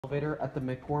Elevator at the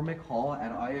McCormick Hall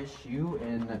at ISU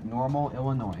in Normal,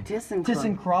 Illinois.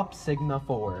 ThyssenKrupp.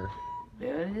 Signa4.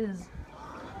 There it is.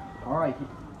 Alright,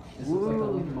 this is like a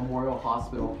Lincoln Memorial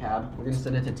Hospital cab. We're gonna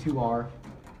send it to 2R.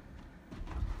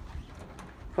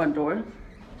 Front door.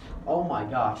 Oh my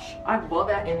gosh. I love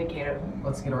that indicator.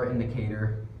 Let's get our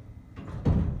indicator.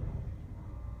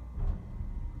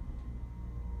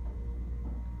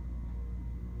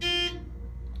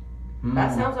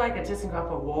 That sounds like a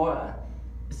ThyssenKrupp Aurora.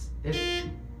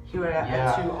 Here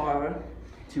at 2R.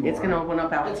 2R. It's gonna open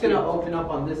up out. It's gonna open up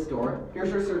on this door.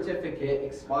 Here's your certificate.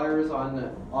 Expires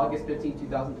on August 15,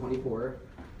 2024.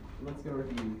 Let's go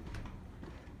review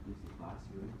these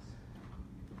classrooms.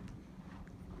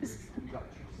 We've got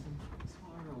some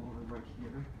fire alarm right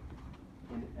here.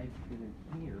 And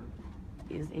in here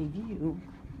Is a view.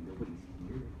 nobody's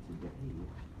here today.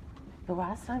 The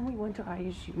last time we went to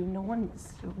ISU, no one was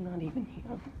still not even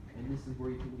here. And this is where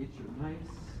you can get your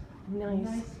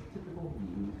Nice. typical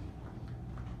view.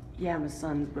 Yeah, the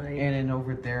sun's bright. And then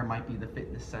over there might be the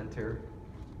fitness center.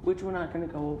 Which we're not gonna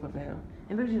go over there.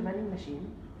 And there's your vending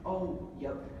machine. Oh,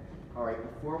 yep. All right,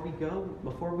 before we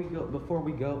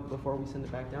send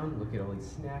it back down, look at all these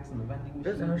snacks in the vending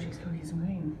There's machine. Hershey's cookies and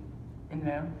cream in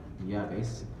there. Yeah,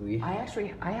 basically.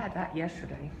 I had that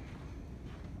yesterday.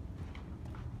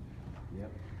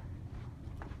 Yep.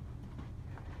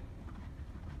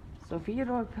 So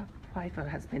Theodore Pfeffer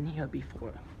has been here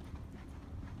before.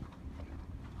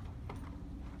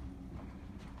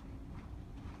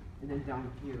 And then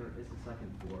down here is the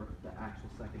second floor, the actual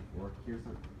second floor. Here's a.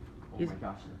 Oh my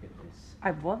gosh, look at this.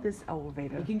 I love this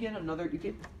elevator. You can get another. You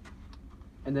can.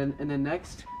 And then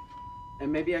next,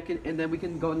 and maybe I can. And then we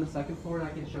can go in the second floor, and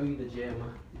I can show you the gym.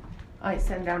 Alright,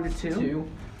 send down to 2.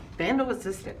 Vandal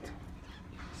Resistant.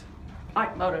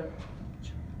 Alright, motor.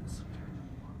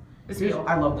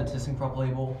 I love the ThyssenKrupp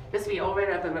label. This will be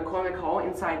elevator at the McCormick Hall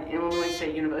inside Illinois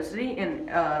State University in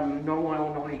Normal,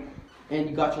 Illinois. And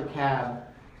you got your cab.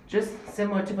 Just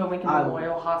similar to the Lincoln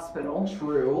Memorial Hospital.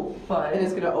 True. But and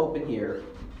it's gonna open here.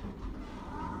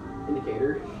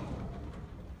 Indicator.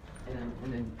 And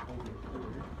then over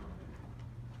here.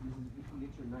 You can get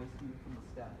your nice view from the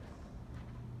steps.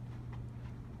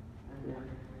 And then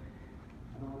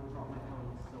I don't want to drop my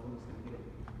phone, so I'm just gonna get it.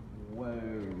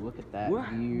 Whoa, look at that we're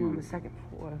view. on the second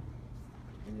floor.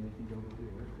 And then if you go over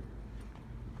here,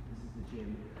 this is the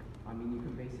gym. I mean, you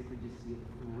can basically just see it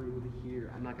through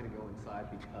here. I'm not gonna go inside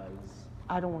because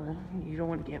You don't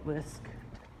wanna get risk.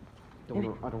 I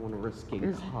don't wanna risk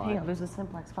getting caught. Hang on, there's a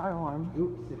simplex fire alarm.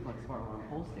 Oops, simplex fire alarm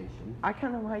pole station. I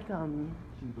kinda like Should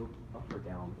you go up or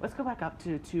down? let's go back up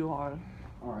to 2R.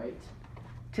 Alright.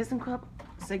 ThyssenKrupp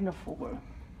Signa4.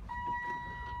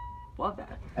 Love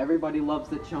that. Everybody loves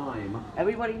the chime.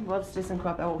 Everybody loves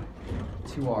ThyssenKrupp. Oh,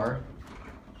 2R.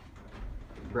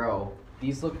 Bro,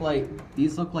 these look like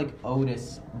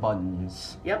Otis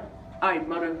buttons. yep. Alright,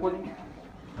 motor.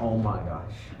 Oh my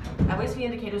gosh. At least the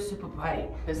indicator's super bright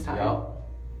this time. Yup.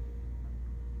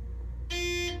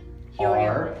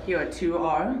 Here at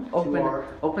 2R.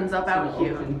 Opens up out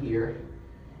here. Open here.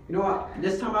 You know what?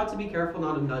 This time I have to be careful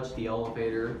not to nudge the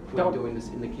elevator when I'm doing this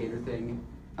indicator thing.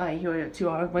 Alright, here at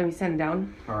 2R. Let me send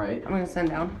down. Alright. I'm gonna send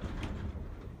down.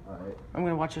 Alright. I'm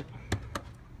gonna watch it.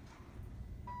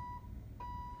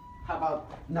 How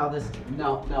about now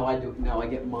I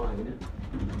get mine.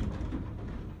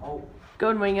 Oh. Go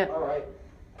and ring it. Alright.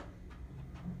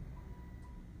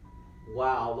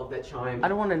 Wow, love that chime. I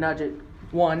don't want to nudge it.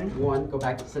 1. Go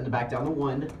back, send it back down to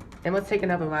 1. And let's take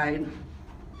another ride.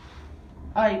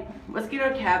 Alright, let's get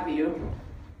our cab view.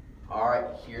 Alright,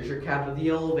 here's your cab of the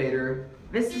elevator.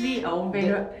 This is the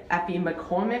elevator at the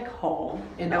McCormick Hall.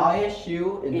 In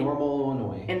ISU in Normal,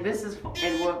 Illinois. And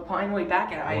we're finally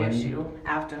back at ISU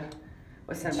after.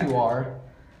 Let's send 2R.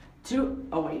 2.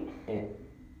 Oh wait. And,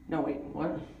 No wait.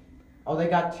 What? oh, they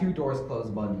got 2 doors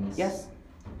closed buttons. Yes.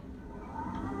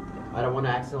 I don't want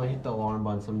to accidentally hit the alarm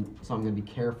button, so I'm gonna be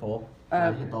careful.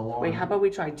 Hit the alarm. Wait, how about we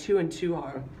try 2 and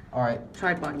 2R? Alright.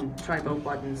 Try both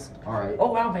buttons. Alright.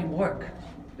 Oh wow, they work.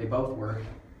 They both work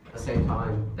at the same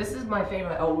time. This is my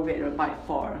favorite elevator by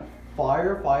far.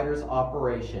 Firefighters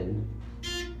operation.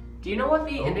 Do you know what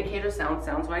the indicator sounds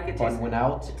like? It Button went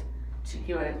out.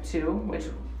 Here at 2, which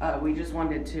we just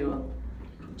wanted to.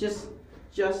 Just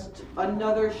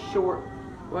another short.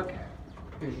 Look.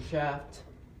 Here's your shaft.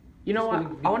 You know what?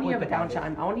 I want to have a down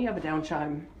chime.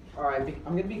 chime. Alright,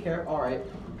 I'm gonna be careful.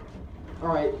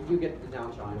 Alright, you get the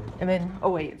down chime. And then,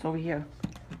 oh wait, it's over here.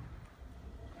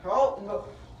 Oh, no.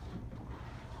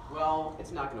 Well,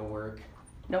 it's not gonna work.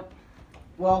 Nope.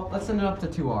 Well, let's send it up to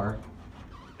 2R.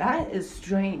 That is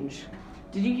strange.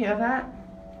 Did you hear that?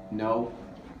 No.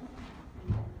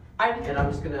 And I'm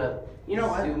just gonna You know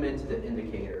what? zoom into the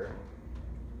indicator.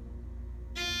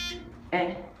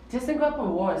 ThyssenKrupp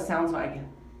Aurora sounds like it.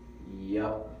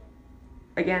 Yep.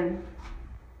 Again,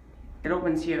 it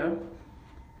opens here.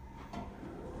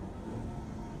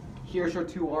 Here's your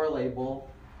 2R label.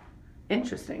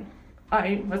 Interesting.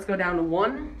 Alright, let's go down to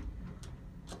 1.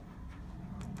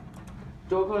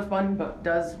 Door close button but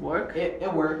does work.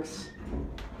 It works.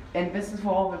 And this is for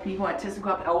all the people at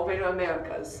ThyssenKrupp Elevator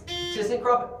Americas.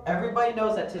 ThyssenKrupp, everybody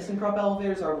knows that ThyssenKrupp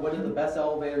elevators are one of the best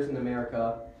elevators in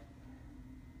America.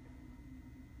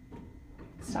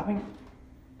 Stopping.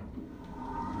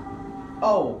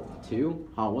 Oh, 2?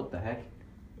 Oh, what the heck?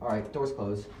 Alright, doors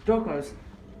closed. Door closed.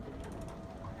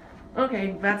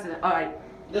 Okay, that's it. Alright.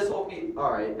 This will be,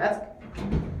 alright,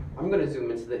 I'm gonna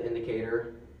zoom into the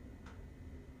indicator.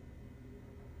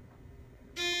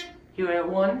 Here at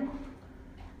 1.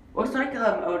 Looks like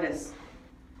Otis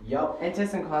Yep. and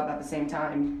ThyssenKrupp at the same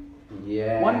time.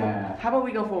 Yeah. One more. How about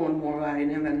we go for one more ride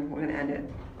and then we're gonna end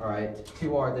it. Alright,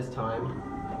 2R this time.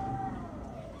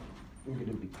 I'm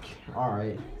gonna be,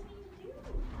 alright.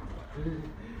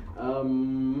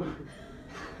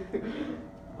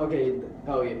 Okay,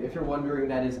 oh yeah, if you're wondering,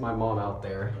 that is my mom out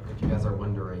there, if you guys are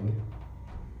wondering.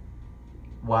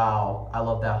 Wow, I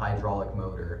love that hydraulic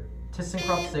motor.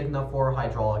 ThyssenKrupp Signa4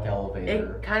 hydraulic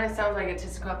elevator. It kind of sounds like a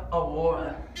ThyssenKrupp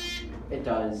Aurora. It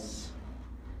does.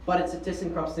 But it's a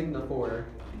ThyssenKrupp Signa4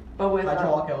 But with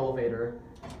hydraulic elevator.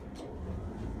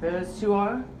 there's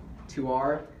 2R.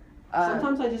 2R.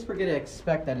 Sometimes I just forget to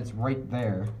expect that it's right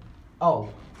there. Oh.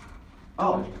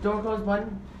 Oh. Door close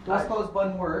button. Door close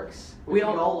button works. Which We we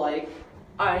all- all like.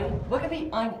 Alright, look at the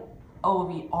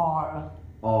R.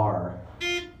 R.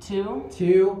 2.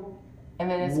 2. And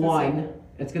then it's 1.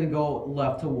 It's gonna go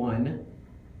left to 1.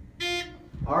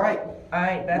 Alright.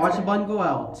 Alright, that's Watch it. the button go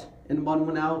out. And the button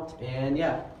went out. And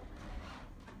yeah.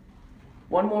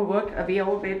 One more look at the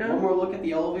elevator. One more look at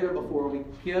the elevator before we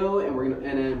go, and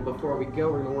then before we go,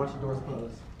 we're gonna watch the doors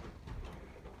close.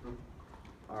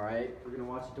 All right, we're gonna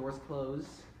watch the doors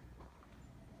close.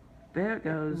 There it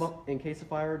goes. In case of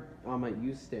fire, I might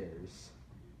use stairs.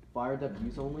 Fire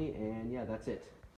use only, and yeah, that's it.